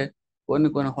ఏంటంటే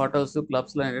కొన్ని hotels,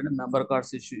 క్లబ్స్లో ఏంటంటే మెంబర్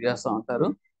కార్డ్స్ ఇష్యూ చేస్తూ ఉంటారు.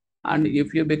 And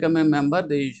if you become a member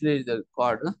they issue the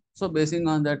card. So basing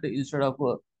on that, instead of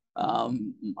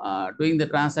doing the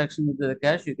transaction with the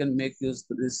cash, you can make use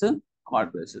this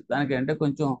card basis. దానికి అంటే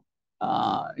కొంచెం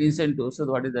incentives,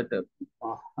 what is that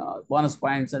bonus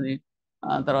points అని,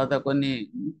 తర్వాత కొన్ని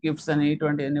gifts అని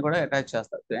ఇటువంటివన్నీ కూడా attach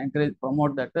చేస్తారు to encourage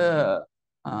promote that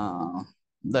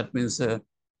that means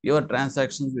your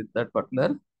transactions with that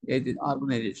particular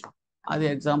organisation. అది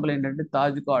ఎగ్జాంపుల్ ఏంటంటే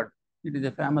Taj card, it is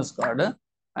a famous card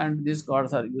and these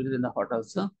cards are used in the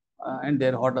hotels and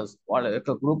there hotels, వాళ్ళ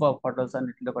యొక్క group of hotels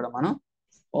అన్నింటిలో కూడా మనం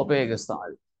ఉపయోగిస్తాం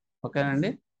అది. ఓకేనండి.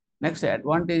 Next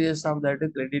advantages of that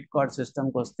credit card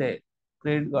సిస్టమ్కి వస్తే,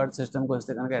 క్రెడిట్ కార్డ్ సిస్టమ్కి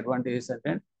వస్తే కనుక అడ్వాంటేజెస్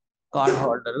అంటే కార్డ్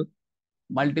హోల్డర్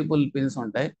మల్టిపుల్ పిన్స్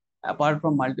ఉంటాయి. Apart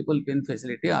from multiple pin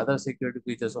facility other security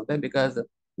features ఉంటాయి. Because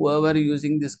whoever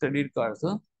using this credit cards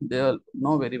they will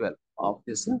know very well of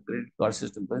this credit card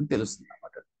system అని తెలుస్తుంది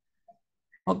అన్నమాట.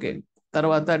 Okay,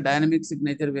 తర్వాత dynamic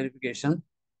signature verification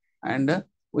and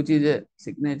which is a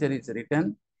signature is return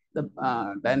the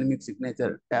dynamic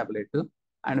signature tablet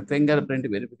and finger print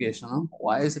verification,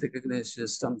 voice recognition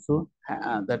systems,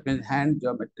 that means hand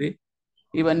geometry.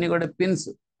 ఇవన్నీ కూడా pins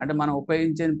అంటే మనం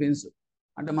ఉపయోగించే pins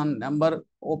అంటే మనం నెంబర్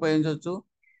ఉపయోగించవచ్చు,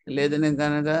 లేదని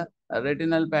కనుక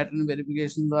రెటినల్ ప్యాటర్న్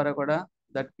వెరిఫికేషన్ ద్వారా కూడా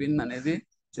దట్ పిన్ అనేది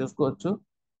చూసుకోవచ్చు.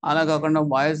 అలా కాకుండా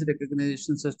వాయిస్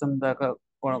రికగ్నిషన్ సిస్టమ్ దాకా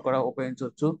కూడా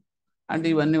ఉపయోగించవచ్చు. అంటే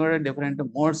ఇవన్నీ కూడా different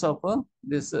modes of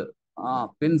this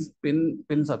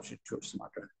pin substitutes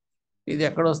అన్నమాట. ఇది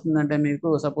ఎక్కడ వస్తుందంటే మీకు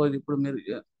సపోజ్ ఇప్పుడు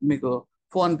మీకు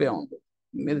ఫోన్పే ఉంది,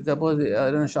 మీరు సపోజ్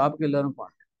ఏదైనా షాప్కి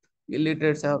వెళ్ళారనుకోండి,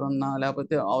 ఇల్లిటరేట్స్ ఎవరున్నా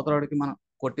లేకపోతే అవతలకి మనం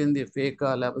కొట్టింది ఫేకా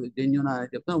లేకపోతే జెన్యూన్ అని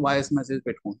చెప్తే వాయిస్ మెసేజ్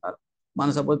పెట్టుకుంటారు.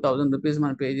 మనం సపోజ్ 1000 రూపీస్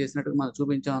మనం పే చేసినట్టు మనం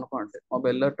చూపించాం అనుకోండి,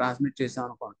 మొబైల్లో ట్రాన్స్మిట్ చేసాం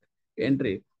అనుకోండి,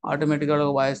 ఎంట్రీ ఆటోమేటిక్గా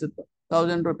వాయిస్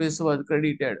 1000 రూపీస్ వాజ్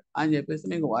క్రెడిటెడ్ అని చెప్పేసి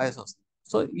మీకు వాయిస్ వస్తుంది.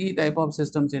 సో ఈ టైప్ ఆఫ్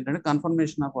సిస్టమ్స్ ఏంటంటే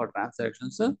confirmation of our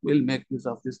transactions will make use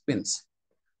of this pins.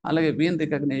 అలాగే వీన్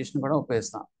రికగ్నిషన్ కూడా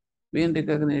ఉపయోగిస్తాం. వీన్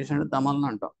రికగ్నిషన్ అంటే తమలను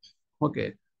అంటాం. ఓకే,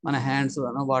 మన హ్యాండ్స్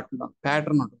వాటిలో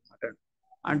ప్యాటర్న్ ఉంటుంది అన్నమాట.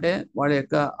 అంటే వాడి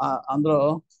యొక్క అందులో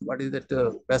వాటి దట్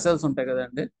వెసల్స్ ఉంటాయి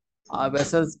కదండి, ఆ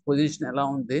వెసల్స్ పొజిషన్ ఎలా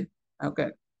ఉంది, ఓకే,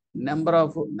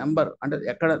 నెంబర్ అంటే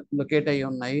ఎక్కడ లొకేట్ అయ్యి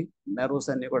ఉన్నాయి నర్వ్స్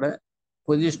అన్ని కూడా,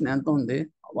 పొజిషన్ ఎంత ఉంది,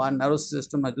 వాడి నర్వ్స్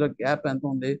సిస్టమ్ మధ్యలో గ్యాప్ ఎంత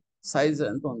ఉంది, సైజ్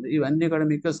ఎంత ఉంది, ఇవన్నీ కూడా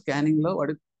మీకు స్కానింగ్లో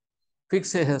వాడి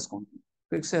ఫిక్స్ చేసేసుకుంటుంది.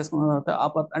 ఫిక్స్ చేసుకున్న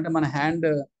తర్వాత అంటే మన హ్యాండ్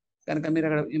కనుక మీరు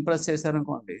అక్కడ ఇంప్రెస్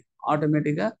చేశారనుకోండి,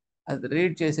 ఆటోమేటిక్గా అది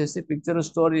రీడ్ చేసేసి పిక్చర్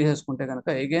స్టోర్ చేసుకుంటే కనుక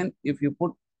again if you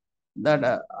put that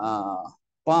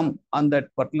palm on that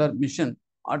particular mission,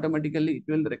 automatically it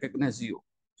will recognize you.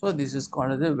 So this is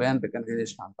called as a van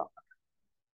recognition antam.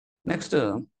 Next,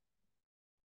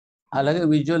 అలాగే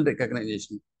విజువల్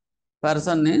రికగ్నైజేషన్,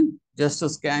 పర్సన్ని just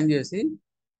scan చేసి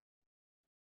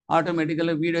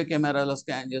ఆటోమేటిక్గా video కెమెరాలో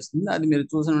scan చేస్తుంది, అది మీరు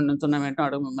చూసిన నించున్న వెంటనే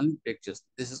ఆటో మిమ్మల్ని డిటెక్ట్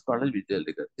చేస్తుంది. This is called visual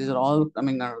recognition. These are all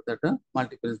coming under that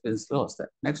multiple పిన్స్లో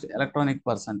వస్తాయి. నెక్స్ట్ ఎలక్ట్రానిక్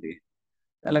పర్స్ అంటే,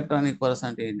 ఎలక్ట్రానిక్ పర్స్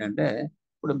అంటే ఏంటంటే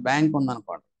ఇప్పుడు బ్యాంక్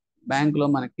ఉందనుకోండి, బ్యాంకులో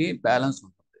మనకి బ్యాలెన్స్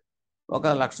ఉంటుంది,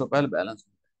 1,00,000 రూపాయలు బ్యాలెన్స్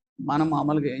ఉంటుంది. మనం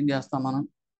మామూలుగా ఏం చేస్తాం, మనం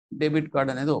డెబిట్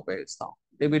కార్డ్ అనేది ఉపయోగిస్తాం.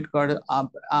 డెబిట్ కార్డు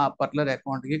ఆ పర్టికులర్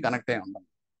అకౌంట్కి కనెక్ట్ అయి ఉంటుంది.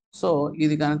 సో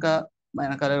ఇది కనుక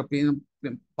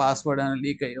పాస్వర్డ్ అనేది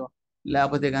లీక్ అయ్యో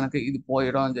లేకపోతే కనుక ఇది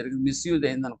పోయడం జరిగింది, మిస్యూజ్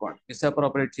అయింది అనుకోండి,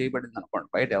 మిస్అప్రోప్రియేట్ చేయబడింది అనుకోండి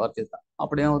బయట ఎవరు చేద్దాం,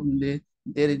 అప్పుడు ఏమవుతుంది,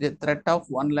 there is a threat of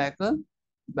 1,00,000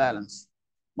 balance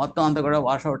మొత్తం అంతా కూడా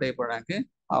వాష్అవుట్ అయిపోవడానికి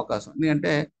అవకాశం.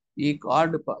 ఎందుకంటే ఈ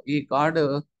కార్డు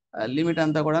లిమిట్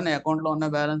అంతా కూడా నా అకౌంట్లో ఉన్న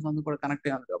బ్యాలెన్స్ అంతా కూడా కనెక్ట్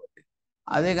అయ్యింది కాబట్టి.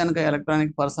 అదే కనుక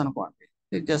ఎలక్ట్రానిక్ పర్స్ అనుకోండి,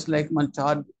 ఇది జస్ట్ లైక్ మన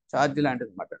ఛార్జ్ లాంటిది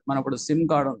అనమాట. మన ఇప్పుడు సిమ్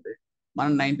కార్డు ఉంది,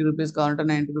 మనం 90 రూపీస్ కావాలంటే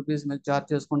 90 రూపీస్ మీద ఛార్జ్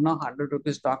చేసుకుంటాం, 100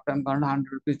 రూపీస్ టాక్ టైం కావాలంటే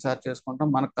 100 రూపీస్ ఛార్జ్ చేసుకుంటాం,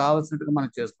 మనకు కావాల్సినట్టుగా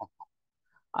మనం చేసుకుంటాం.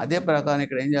 అదే ప్రకారం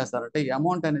ఇక్కడ ఏం చేస్తారంటే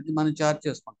అమౌంట్ అనేది మనం ఛార్జ్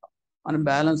చేసుకుంటాం. మన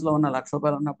బ్యాలెన్స్లో ఉన్న 1,00,000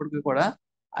 రూపాయలు ఉన్నప్పటికీ కూడా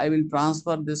I will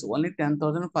transfer this only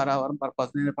 10,000 per hour purpose.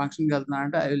 నేను ఫంక్షన్కి వెళ్తున్నా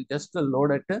అంటే I will just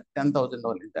load at 10,000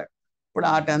 only that. ఇప్పుడు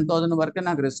ఆ 10,000 వరకే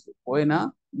నాకు రిస్క్, పోయినా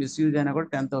మిస్యూజ్ అయినా కూడా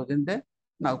 10,000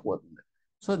 నాకు పోతుంది.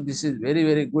 So this is very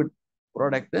very good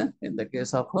product in the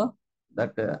case of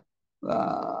that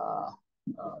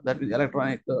that is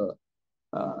electronic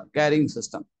carrying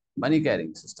system, money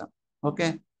carrying system. Okay,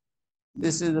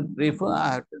 this is brief.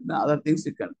 Other things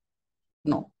you can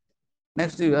no.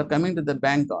 Next you are coming to the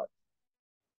bank card.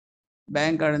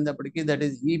 Bank card అయినప్పటికీ that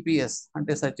is EPS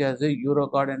అంటే such as euro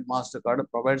card and master card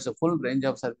provides full range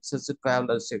of services,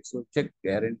 traveller checks, check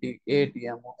guarantee,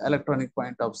 ATM, electronic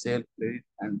point of sale, credit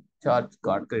and charge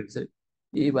card credits,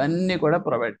 ఇవన్నీ కూడా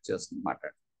provide చేస్తుంది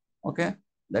అన్నమాట. Okay,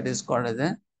 that is called as a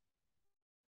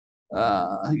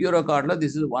euro కార్డ్లో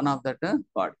this is one of that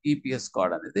card. EPS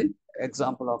card అనేది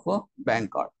example of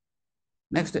bank card.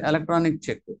 Next electronic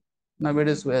check.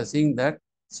 Nowadays we are seeing that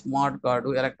smart card,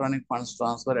 electronic funds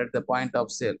transfer at the point of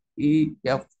sale,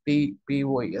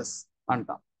 EFTPOS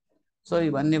అంటాం. So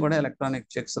ఇవన్నీ కూడా electronic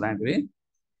checks లాంటివి.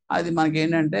 అది మనకి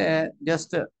ఏంటంటే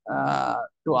just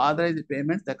to authorise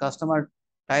payments the customer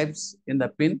types in the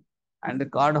pin and the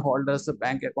card holder's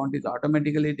bank account is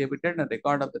automatically debited and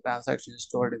record of the transaction is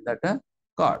stored in that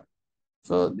card.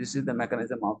 So this is the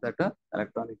mechanism of that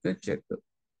electronic check.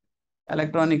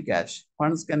 Electronic cash.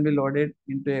 Funds can be loaded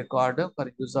into a card for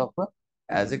use of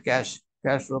as a cash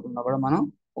రూపంలో కూడా మనం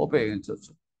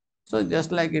ఉపయోగించవచ్చు. So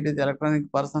just like it is electronic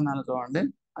person అని చూడండి,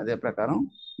 అదే ప్రకారం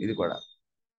ఇది కూడా.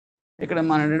 ఇక్కడ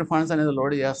మనం ఫండ్స్ అనేది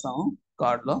లోడ్ చేస్తాము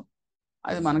కార్డులో,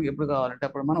 అది మనకి ఎప్పుడు కావాలంటే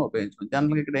అప్పుడు మనం ఉపయోగించుకోవచ్చు.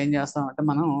 జనరల్గా ఇక్కడ ఏం చేస్తామంటే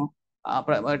మనం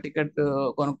టికెట్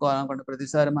కొనుక్కోవాలనుకోండి,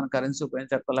 ప్రతిసారి మనం కరెన్సీ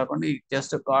ఉపయోగించక్కర్లేకుండా ఈ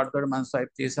జస్ట్ కార్డ్ తోటి మనం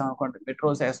స్వైప్ చేసాం అనుకోండి.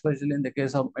 Metros, especially in the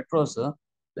case of metros,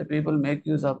 the people make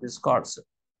use of this cards.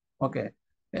 Okay,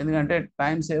 ఎందుకంటే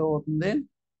టైం సేవ్ అవుతుంది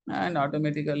అండ్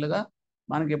ఆటోమేటికల్గా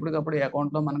మనకి ఎప్పటికప్పుడు ఈ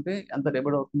అకౌంట్లో మనకి ఎంత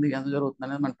డెబిట్ అవుతుంది, ఎంత జరుగుతుంది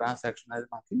అనేది మన ట్రాన్సాక్షన్ అనేది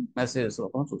మనకి మెసేజెస్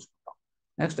రూపంలో చూసుకుంటాం.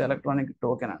 నెక్స్ట్ ఎలక్ట్రానిక్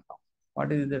టోకెన్ అంటాం.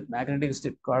 What is that? Magnetic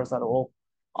strip cards are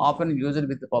often used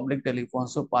with public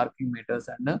telephones, so parking meters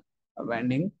and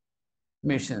vending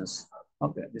machines.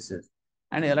 Okay, this is.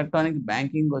 And electronic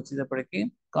banking వచ్చేటప్పటికి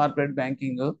corporate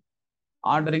banking,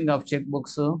 ordering of check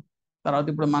books, తర్వాత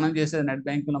ఇప్పుడు మనం చేసే net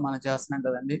బ్యాంకింగ్లో మనం చేస్తున్నాం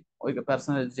కదండి, ఒక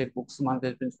పర్సనల్ చెక్ బుక్స్ మనం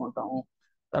తెప్పించుకుంటాము.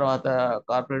 తర్వాత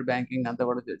కార్పొరేట్ బ్యాంకింగ్ అంతా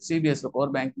కూడా CBS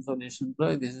core banking సొల్యూషన్స్లో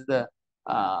this is the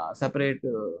separate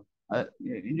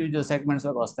individual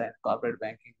సెగ్మెంట్స్లోకి వస్తాయి కార్పొరేట్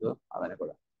బ్యాంకింగ్ అవన్నీ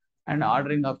కూడా. And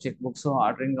ordering of checkbooks,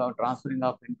 ordering of transferring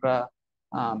of intra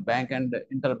bank and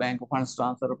interbank funds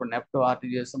transfer, NEFT to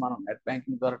RTGS మనం net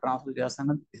banking ద్వారా transfer చేస్తాం.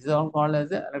 This is all called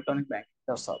as electronic banking.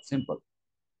 That's all simple.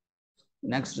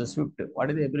 Next Swift.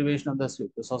 What is the abbreviation of the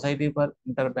Swift? Society for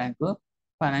inter bank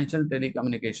financial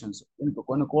telecommunications. దీనికి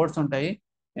కొన్ని codes ఉంటాయి.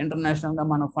 ఇంటర్నేషనల్గా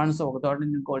మన funds ఒక చోట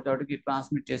నుంచి ఇంకో చోటకి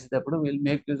ట్రాన్స్మిట్ చేసేటప్పుడు will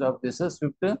make use of this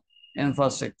Swift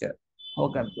infrastructure.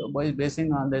 Okay,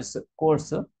 basing on this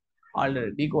codes already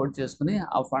decode చేసుకుని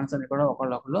ఆ ఫండ్స్ అని కూడా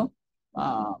ఒకళ్ళొకళ్ళు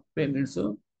పేమెంట్స్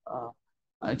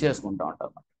చేసుకుంటూ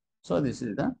ఉంటారు. So this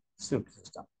is the Swift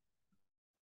system.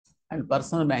 And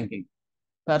personal banking.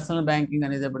 Personal banking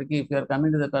అనేటప్పటికి if you're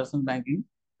coming to the personal banking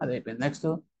అది అయిపోయింది. Next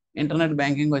internet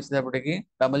banking వచ్చేటప్పటికి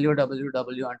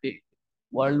www అంటే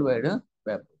world wide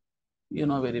web. You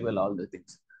know very well all the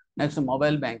things. Next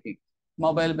mobile banking.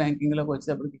 Mobile బ్యాంకింగ్లోకి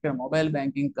వచ్చేటప్పటికి ఇక్కడ mobile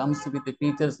banking comes with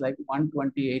features like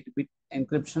 128-bit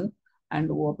encryption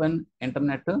and open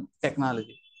internet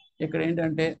technology. ఇక్కడ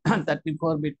ఏంటంటే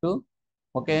 34-bit,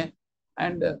 okay,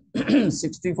 and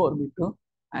 64-bit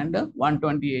and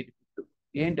 128-bit.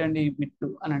 ఏంటండి ఈ bit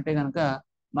అని అంటే కనుక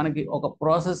మనకి ఒక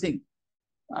processing,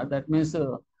 that means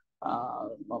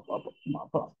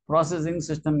processing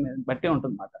system బట్టి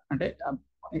ఉంటుంది అన్నమాట. అంటే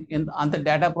అంత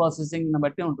డేటా ప్రాసెసింగ్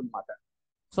బట్టి ఉంటుంది అన్నమాట.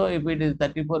 So if it is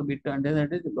 34-bit అంటే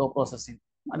దట్ ఈస్ లో ప్రాసెసింగ్,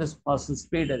 అంటే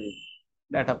స్పీడ్, అది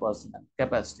డేటా ప్రాసెసింగ్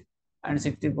కెపాసిటీ. అండ్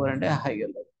 64 అంటే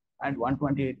higher level. And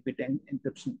 128-bit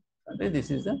encryption అంటే this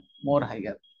is the more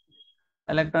hire.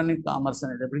 Electronic commerce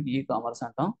అనేటప్పటికి ఈ కామర్స్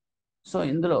అంటాం. సో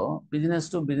ఇందులో business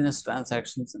to business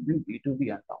transactions B2B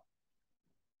అంటాం.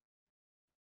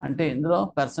 అంటే ఇందులో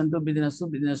person to business,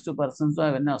 business to persons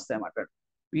అవన్నీ వస్తాయి అన్నమాట.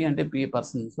 పి అంటే పి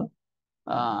పర్సన్స్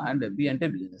అండ్ బి అంటే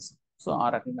బిజినెస్. సో ఆ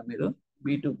రకంగా మీరు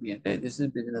B2B అంటే this is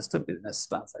business to business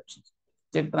transactions.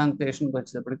 Check ట్రాన్సాక్షన్కి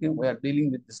వచ్చేటప్పటికి we are dealing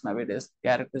with this now days.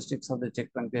 Characteristics of the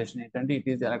check transaction ఏంటంటే it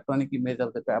is electronic image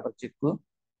of the paper check.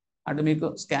 అంటే మీకు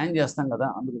scan చేస్తాం కదా,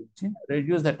 అందు గురించి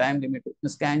reduce the time limit.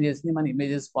 Scan చేసి మన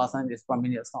ఇమేజెస్ పాస్ ఆన్ చేసి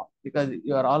పంపించేస్తాం. Because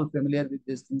you are all familiar with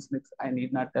these things, I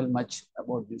need not tell much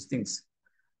about these things.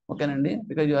 ఓకేనండి,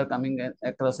 because you are coming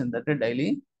across in that daily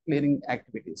clearing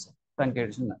activities,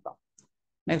 truncation అంటాం.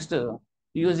 Next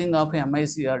using of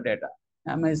MICR data.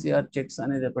 MICR checks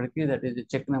అనేటప్పటికీ that is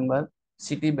check number,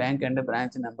 city bank and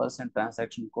branch numbers and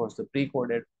transaction codes pre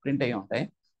coded print అయ్యి ఉంటాయి.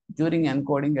 During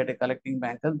encoding at a collecting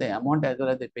banker, the amount as well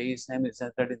as the payee's name is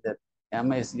entered in the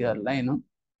MICR line,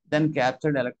 then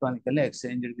captured electronically,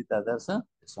 exchanged with others.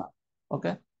 This one.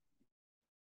 Okay.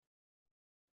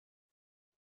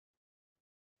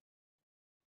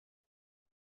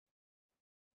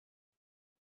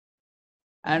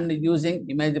 And using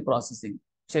image processing.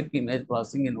 Check image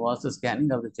processing involves the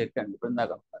scanning of the check and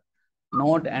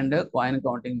note and coin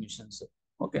counting machines.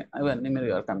 Okay, అవన్నీ మీరు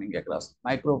are coming across.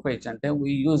 Microfiche అంటే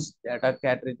we use data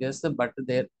cartridges but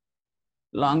their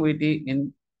longevity in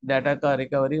data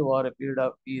recovery over a period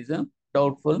of is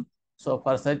doubtful. So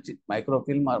for such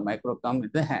microfilm or microcom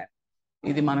with the hand.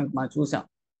 ఇది మనం చూసాం.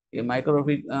 ఈ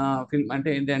మైక్రోఫిల్మ్ అంటే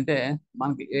ఏంటంటే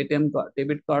మనకి ATM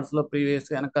డెబిట్ కార్డ్స్ లో previous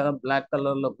కనుక బ్లాక్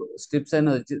కలర్ లో స్ట్రిప్స్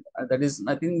అనేది వచ్చింది. That is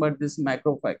nothing but this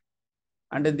మైక్రోఫైల్.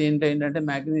 అంటే దీంట్లో ఏంటంటే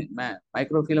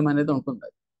మైక్రోఫిల్మ్ అనేది ఉంటుంది.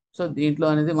 సో దీంట్లో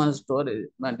అనేది మన స్టోరేజ్,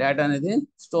 మన డేటా అనేది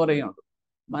స్టోర్ అయ్యి ఉంటుంది.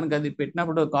 మనకి అది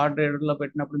పెట్టినప్పుడు కార్డ్ రీడర్లో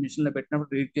పెట్టినప్పుడు మిషన్లో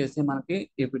పెట్టినప్పుడు రీడ్ చేసి మనకి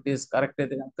ఇఫ్ ఇట్ ఈస్ కరెక్ట్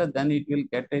అయితే కనుక దెన్ ఇట్ విల్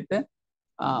గెట్ అయితే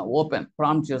ఓపెన్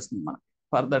ప్రాంప్ట్ చేస్తుంది మనకి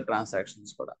ఫర్దర్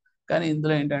ట్రాన్సాక్షన్స్ కూడా. కానీ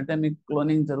ఇందులో ఏంటంటే మీకు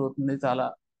క్లోనింగ్ జరుగుతుంది, చాలా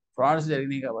ఫ్రాడ్స్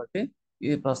జరిగినాయి కాబట్టి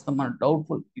ఇది ప్రస్తుతం మన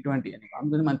డౌట్ఫుల్ ఇటువంటి అని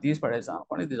అందుకని మనం తీసి పడేసాం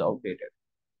అనుకోండి, ఇది outdated.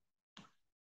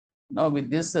 Now with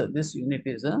this unit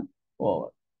is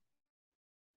over.